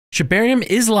Shibarium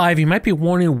is live. You might be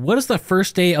wondering, what does the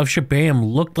first day of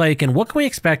Shibarium look like and what can we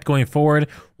expect going forward?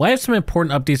 Well, I have some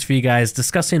important updates for you guys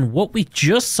discussing what we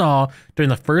just saw during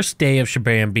the first day of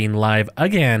Shibarium being live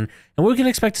again and what we can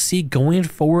expect to see going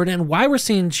forward and why we're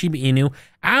seeing Shiba Inu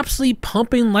absolutely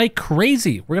pumping like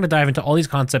crazy. We're going to dive into all these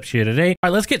concepts here today. All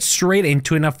right, let's get straight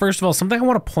into it. Now, first of all, something I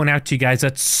want to point out to you guys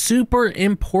that's super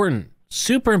important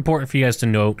for you guys to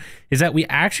note is that we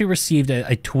actually received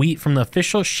a tweet from the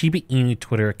official Shiba Inu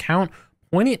Twitter account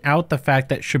pointing out the fact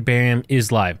that Shibarium is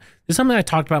live. This is something I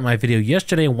talked about in my video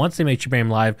yesterday. Once they made Shibarium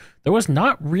live, there was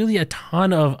not really a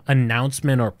ton of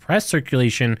announcement or press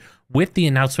circulation with the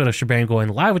announcement of Shibarium going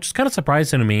live, which is kind of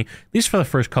surprising to me, at least for the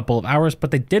first couple of hours,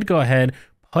 but they did go ahead,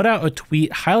 put out a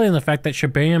tweet highlighting the fact that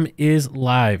Shibarium is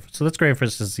live. So that's great for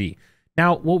us to see.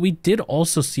 Now, what we did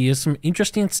also see is some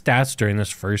interesting stats during this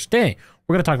first day.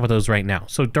 We're going to talk about those right now.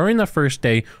 So during the first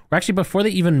day, or actually before they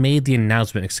even made the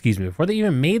announcement, before they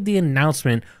even made the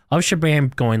announcement of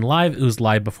Shibarium going live, it was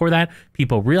live before that.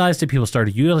 People realized it, people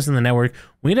started utilizing the network.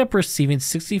 We ended up receiving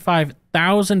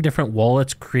 65,000 different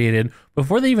wallets created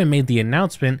before they even made the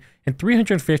announcement and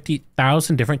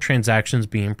 350,000 different transactions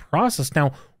being processed.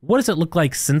 Now, what does it look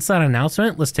like since that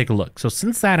announcement? Let's take a look. So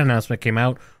since that announcement came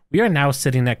out, we are now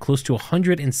sitting at close to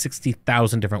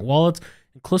 160,000 different wallets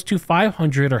and close to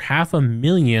 500 or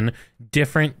 500,000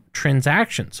 different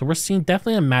transactions. So we're seeing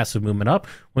definitely a massive movement up.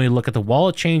 When we look at the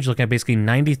wallet change, look at basically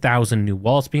 90,000 new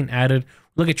wallets being added.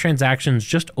 Look at transactions,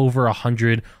 just over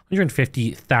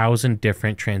 150,000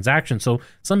 different transactions. So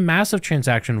some massive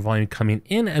transaction volume coming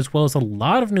in, as well as a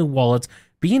lot of new wallets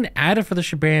being added for the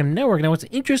Shibarium network. Now, what's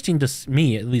interesting to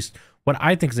me, at least what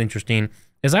I think is interesting,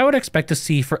 is I would expect to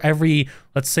see for every,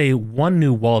 let's say, one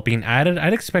new wallet being added,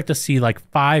 I'd expect to see like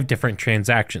 5 different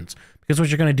transactions. Because what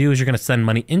you're going to do is you're going to send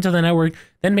money into the network,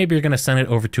 then maybe you're going to send it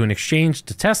over to an exchange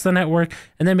to test the network,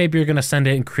 and then maybe you're going to send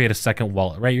it and create a second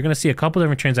wallet, right? You're going to see a couple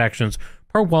different transactions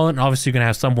per wallet, and obviously you're going to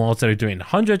have some wallets that are doing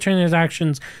 100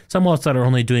 transactions, some wallets that are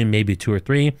only doing maybe 2 or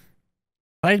 3.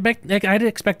 I'd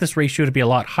expect this ratio to be a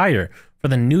lot higher for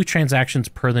the new transactions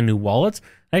per the new wallets.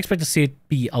 I expect to see it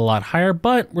be a lot higher,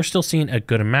 but we're still seeing a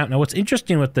good amount. Now, what's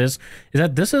interesting with this is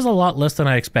that this is a lot less than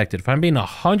I expected. If I'm being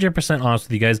 100% honest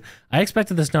with you guys, I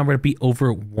expected this number to be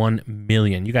over 1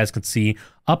 million. You guys can see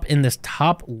up in this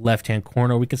top left-hand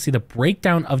corner, we can see the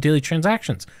breakdown of daily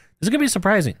transactions. This is going to be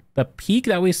surprising. The peak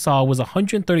that we saw was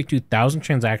 132,000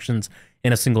 transactions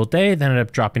in a single day, then ended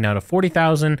up dropping down to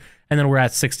 40,000, and then we're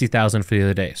at 60,000 for the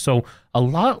other day. So a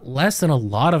lot less than a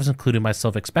lot of us, including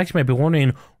myself, expected. You might be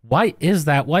wondering, why is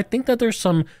that? Well, I think that there's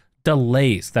some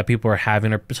delays that people are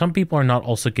having, or some people are not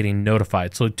also getting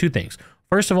notified. So 2 things.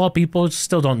 First of all, people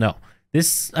still don't know.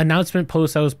 This announcement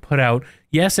post that was put out,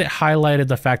 yes, it highlighted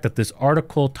the fact that this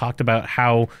article talked about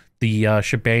how the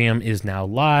Shibarium is now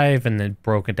live and then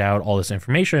broke it down, all this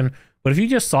information. But if you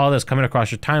just saw this coming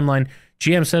across your timeline,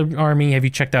 GM said, Army, have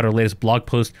you checked out our latest blog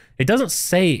post? It doesn't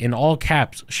say in all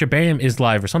caps, Shibarium is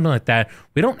live or something like that.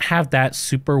 We don't have that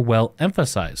super well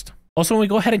emphasized. Also, when we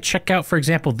go ahead and check out, for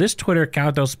example, this Twitter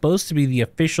account that was supposed to be the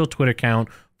official Twitter account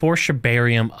for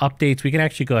Shibarium updates, we can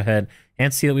actually go ahead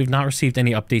and see that we've not received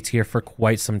any updates here for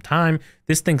quite some time.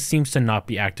 This thing seems to not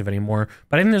be active anymore.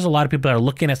 But I think there's a lot of people that are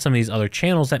looking at some of these other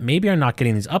channels that maybe are not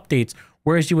getting these updates,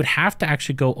 whereas you would have to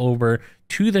actually go over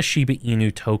to the Shiba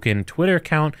Inu token Twitter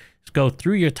account, go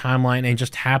through your timeline and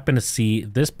just happen to see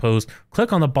this post,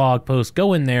 click on the blog post,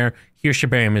 go in there, here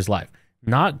Shibarium is live.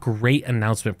 Not great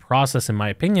announcement process, in my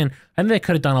opinion. I think they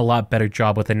could have done a lot better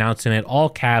job with announcing it, all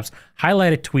caps,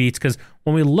 highlighted tweets, because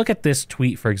when we look at this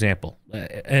tweet, for example,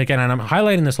 again, and I'm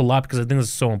highlighting this a lot because I think this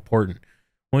is so important.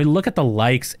 When we look at the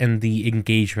likes and the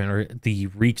engagement or the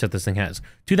reach that this thing has,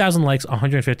 2,000 likes,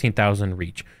 115,000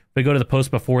 reach. If we go to the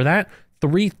post before that,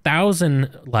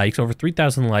 3,000 likes, over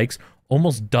 3,000 likes,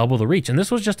 almost double the reach. And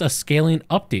this was just a scaling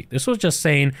update. This was just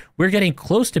saying we're getting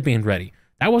close to being ready.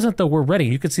 That wasn't the we're ready.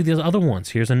 You could see these other ones.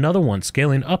 Here's another one,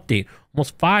 scaling update,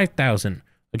 almost 5,000.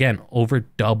 Again, over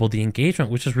double the engagement,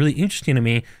 which is really interesting to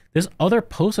me. This other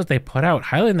post that they put out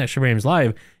highlighting that Shibarium's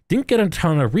live didn't get a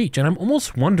ton of reach. And I'm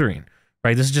almost wondering,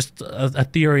 right? This is just a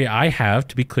theory I have,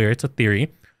 to be clear, it's a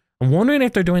theory. I'm wondering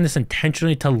if they're doing this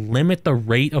intentionally to limit the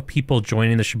rate of people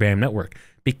joining the Shibarium network.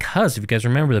 Because if you guys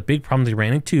remember, the big problem they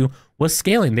ran into was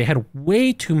scaling. They had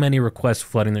way too many requests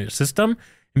flooding their system.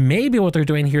 Maybe what they're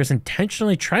doing here is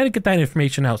intentionally trying to get that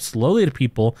information out slowly to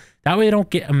people. That way they don't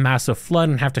get a massive flood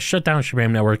and have to shut down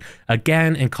Shibarium network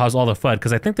again and cause all the FUD.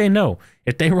 Because I think they know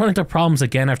if they run into problems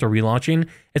again after relaunching,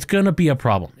 it's going to be a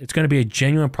problem. It's going to be a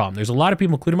genuine problem. There's a lot of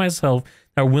people, including myself,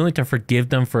 that are willing to forgive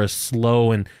them for a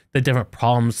slow and the different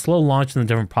problems, slow launch and the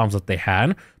different problems that they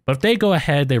had. But if they go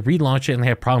ahead, they relaunch it and they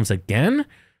have problems again,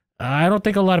 I don't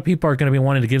think a lot of people are going to be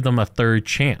wanting to give them a third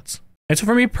chance. And so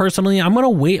for me personally, I'm going to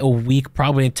wait a week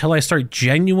probably until I start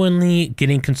genuinely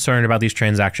getting concerned about these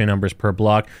transaction numbers per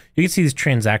block. You can see these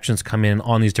transactions come in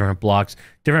on these different blocks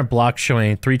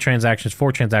showing 3 transactions,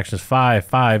 4 transactions,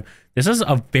 5. This is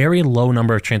a very low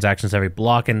number of transactions every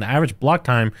block, and the average block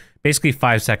time basically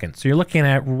 5 seconds. So you're looking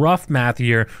at rough math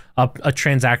here, a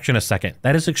transaction a second.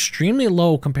 That is extremely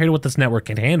low compared to what this network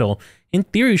can handle. In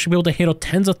theory, you should be able to handle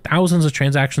tens of thousands of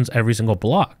transactions every single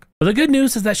block. But the good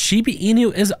news is that Shiba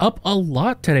Inu is up a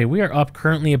lot today. We are up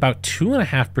currently about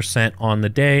 2.5% on the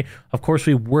day. Of course,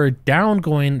 we were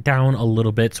going down a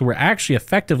little bit. So we're actually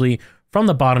effectively from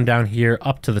the bottom down here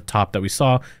up to the top that we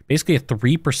saw, basically a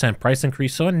 3% price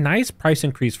increase. So a nice price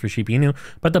increase for Shiba Inu.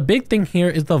 But the big thing here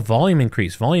is the volume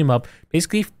increase. Volume up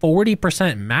basically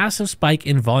 40%, massive spike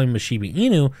in volume with Shiba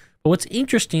Inu. But what's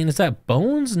interesting is that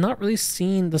Bone's not really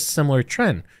seeing the similar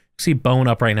trend. You see Bone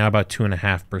up right now about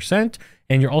 2.5%.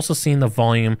 And you're also seeing the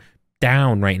volume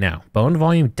down right now. Bone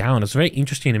volume down. It's very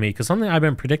interesting to me because something I've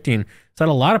been predicting is that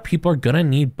a lot of people are going to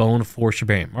need Bone for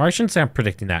Shibarium. Or I shouldn't say I'm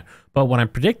predicting that, but what I'm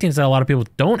predicting is that a lot of people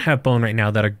don't have Bone right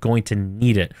now that are going to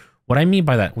need it. What I mean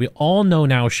by that, we all know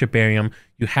now Shibarium,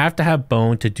 you have to have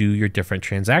Bone to do your different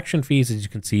transaction fees, as you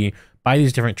can see by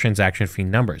these different transaction fee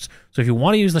numbers. So if you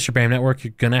want to use the Shibarium network,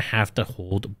 you're going to have to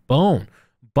hold Bone.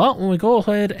 But when we go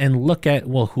ahead and look at,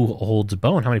 well, who holds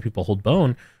Bone, how many people hold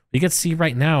Bone, you can see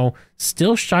right now,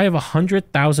 still shy of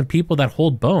 100,000 people that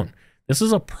hold Bone. This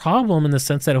is a problem in the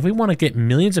sense that if we want to get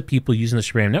millions of people using the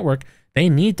Shibarium network, they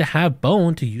need to have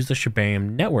Bone to use the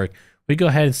Shibarium network. We go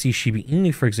ahead and see Shiba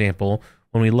Inu, for example.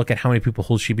 When we look at how many people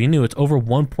hold Shiba Inu, it's over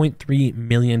 1.3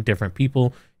 million different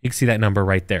people. You can see that number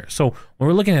right there. So when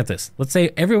we're looking at this, let's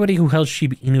say everybody who held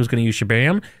Shiba Inu is going to use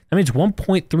Shibarium. That means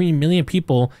 1.3 million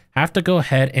people have to go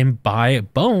ahead and buy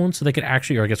Bone so they could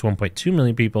actually, or I guess 1.2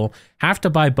 million people have to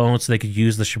buy Bone so they could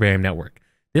use the Shibarium network.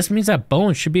 This means that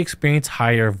Bone should be experiencing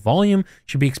higher volume,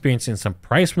 should be experiencing some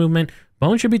price movement.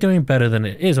 Bone should be doing better than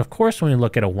it is. Of course, when you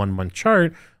look at a 1-month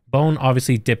chart, Bone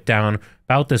obviously dipped down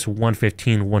about this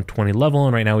 115, 120 level,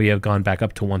 and right now we have gone back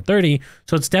up to 130.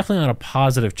 So it's definitely on a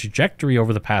positive trajectory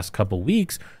over the past couple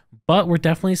weeks, but we're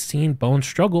definitely seeing Bone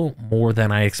struggle more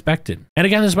than I expected. And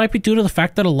again, this might be due to the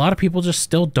fact that a lot of people just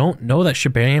still don't know that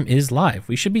Shibarium is live.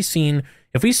 We should be seeing,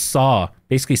 if we saw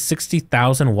basically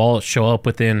 60,000 wallets show up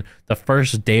within the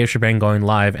first day of Shibarium going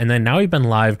live, and then now we've been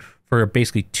live for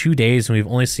basically 2 days, and we've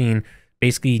only seen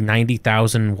basically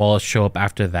 90,000 wallets show up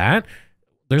after that,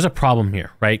 there's a problem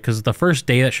here, right? Because the first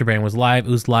day that Shibarium was live,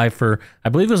 it was live for, I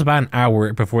believe it was about an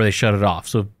hour before they shut it off.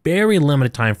 So very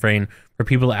limited time frame for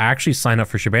people to actually sign up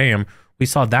for Shibarium. We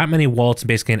saw that many wallets in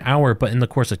basically an hour, but in the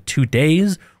course of 2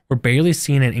 days, we're barely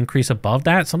seeing an increase above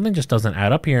that. Something just doesn't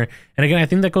add up here. And again, I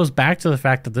think that goes back to the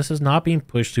fact that this is not being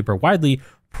pushed super widely,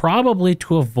 probably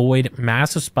to avoid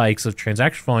massive spikes of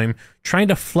transaction volume, trying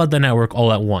to flood the network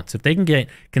all at once. If they can get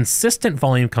consistent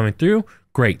volume coming through,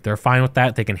 great, they're fine with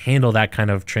that. They can handle that kind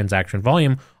of transaction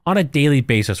volume on a daily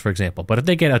basis, for example. But if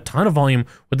they get a ton of volume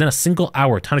within a single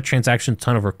hour, ton of transactions,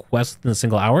 ton of requests in a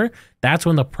single hour, that's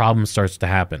when the problem starts to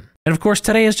happen. And of course,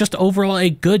 today is just overall a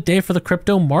good day for the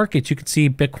crypto markets. You can see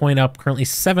Bitcoin up currently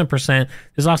 7%.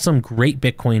 There's also some great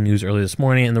Bitcoin news early this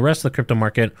morning, and the rest of the crypto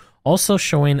market also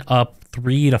showing up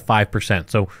 3 to 5%.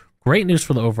 So great news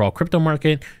for the overall crypto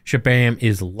market. Shibarium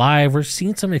is live. We're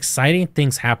seeing some exciting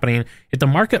things happening. If the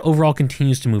market overall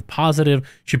continues to move positive,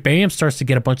 Shibarium starts to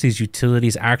get a bunch of these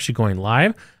utilities actually going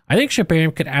live, I think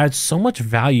Shibarium could add so much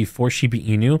value for Shiba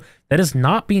Inu that is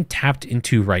not being tapped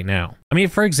into right now. I mean,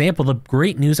 for example, the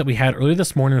great news that we had earlier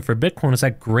this morning for Bitcoin is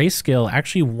that Grayscale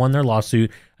actually won their lawsuit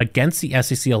against the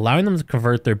SEC, allowing them to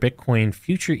convert their Bitcoin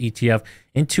future ETF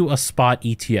into a spot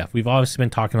ETF. We've obviously been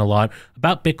talking a lot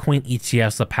about Bitcoin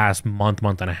ETFs the past month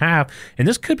and a half, and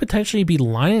this could potentially be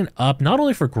lining up not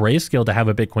only for Grayscale to have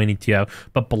a Bitcoin ETF,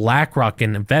 but BlackRock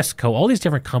and Invesco, all these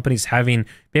different companies having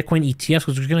Bitcoin ETFs,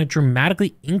 which is going to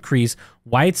dramatically increase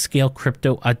wide-scale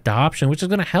crypto adoption, which is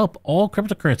going to help all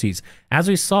cryptocurrencies. As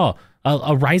we saw,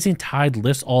 a rising tide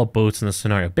lifts all boats in this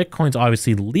scenario. Bitcoin's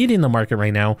obviously leading the market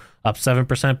right now, up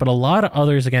 7%, but a lot of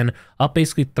others, again, up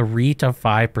basically 3 to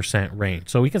 5% range.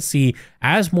 So we can see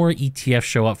as more ETFs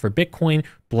show up for Bitcoin,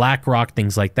 BlackRock,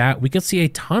 things like that, we can see a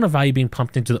ton of value being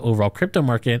pumped into the overall crypto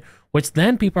market, which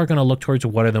then people are going to look towards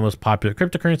what are the most popular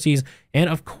cryptocurrencies.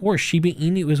 And of course, Shiba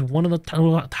Inu is one of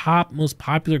the top most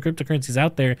popular cryptocurrencies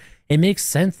out there. It makes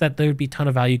sense that there would be a ton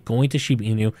of value going to Shiba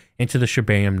Inu into the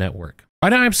Shibarium network. Right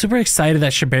now, I'm super excited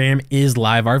that Shibarium is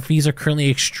live. Our fees are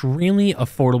currently extremely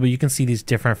affordable. You can see these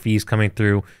different fees coming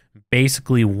through.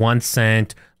 Basically 1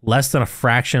 cent, less than a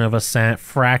fraction of a cent,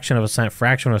 fraction of a cent,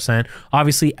 fraction of a cent.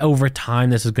 Obviously, over time,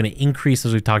 this is going to increase,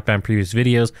 as we talked about in previous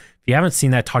videos. If you haven't seen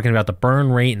that, talking about the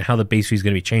burn rate and how the base fee is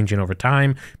going to be changing over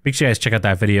time, make sure you guys check out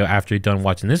that video after you're done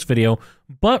watching this video.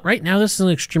 But right now, this is an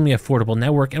extremely affordable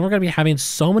network, and we're going to be having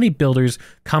so many builders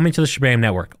coming to the Shibarium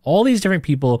network. All these different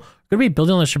people are going to be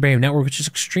building on the Shibarium network, which is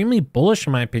extremely bullish,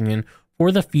 in my opinion,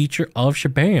 for the future of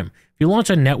Shibarium. If you launch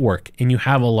a network and you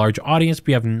have a large audience, but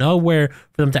you have nowhere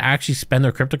for them to actually spend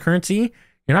their cryptocurrency,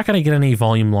 you're not going to get any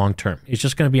volume long term. It's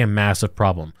just going to be a massive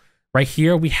problem. Right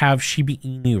here, we have Shiba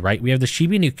Inu, right? We have the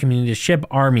Shiba Inu community, the SHIB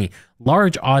army,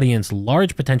 large audience,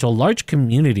 large potential, large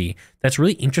community that's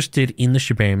really interested in the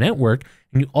Shibarium network.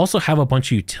 And you also have a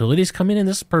bunch of utilities coming in.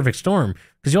 This is a perfect storm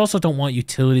because you also don't want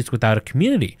utilities without a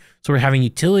community. So we're having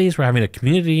utilities, we're having a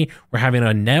community, we're having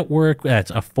a network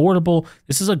that's affordable.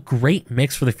 This is a great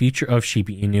mix for the future of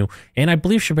Shiba Inu. And I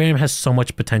believe Shibarium has so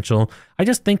much potential. I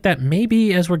just think that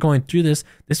maybe as we're going through this,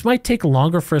 this might take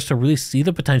longer for us to really see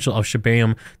the potential of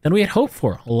Shibarium than we had hoped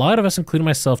for. A lot of us, including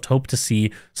myself, hope to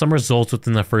see some results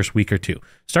within the first week or two.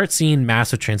 Start seeing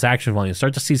massive transaction volume,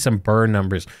 start to see some burn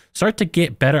numbers, start to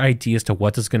get better ideas to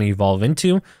what it's going to evolve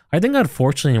into. I think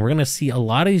unfortunately, we're going to see a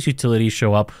lot of these utilities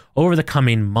show up over the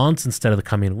coming months instead of the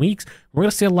coming weeks. We're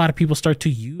going to see a lot of people start to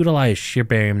utilize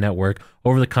Shibarium network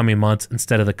over the coming months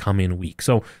instead of the coming week.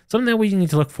 So something that we need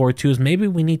to look forward to is maybe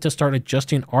we need to start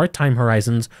adjusting our time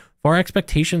horizons for our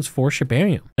expectations for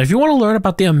Shibarium. Now, if you want to learn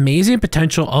about the amazing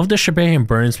potential of the Shibarium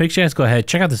burns, make sure you guys go ahead,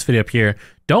 check out this video up here.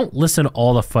 Don't listen to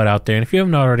all the FUD out there. And if you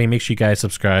haven't already, make sure you guys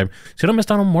subscribe so you don't miss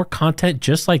out on more content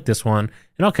just like this one.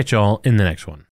 And I'll catch you all in the next one.